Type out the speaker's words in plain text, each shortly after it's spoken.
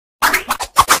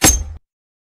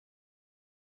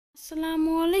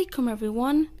Assalamu alaikum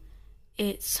everyone,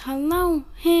 it's Hello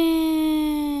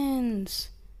Hands,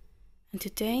 and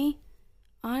today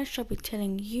I shall be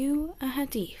telling you a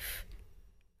hadith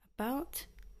about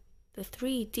the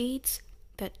 3 deeds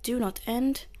that do not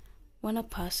end when a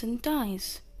person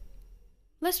dies.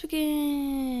 Let's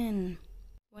begin.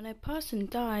 When a person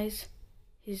dies,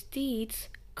 his deeds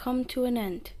come to an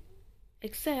end,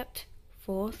 except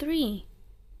for 3.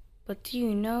 But do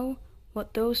you know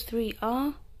what those 3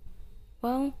 are?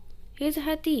 Well, here's a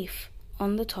hadith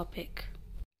on the topic.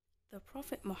 The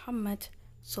Prophet Muhammad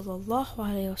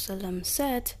ﷺ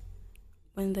said,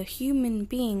 when the human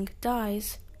being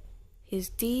dies, his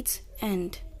deeds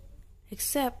end,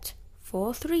 except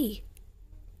for 3: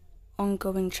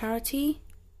 ongoing charity,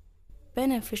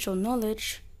 beneficial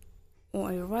knowledge,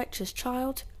 or a righteous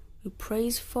child who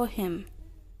prays for him.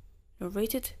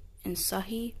 Narrated in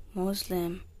Sahih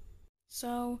Muslim.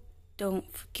 So,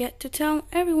 don't forget to tell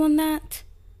everyone that.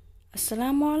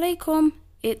 Assalamu alaikum,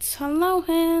 it's Hello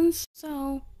Hands.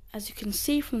 So, as you can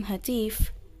see from the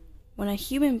hadith, when a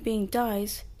human being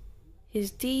dies, his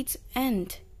deeds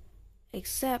end,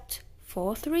 except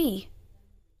for 3: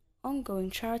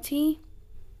 ongoing charity,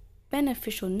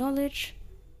 beneficial knowledge,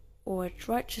 or a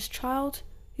righteous child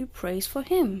who prays for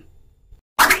him.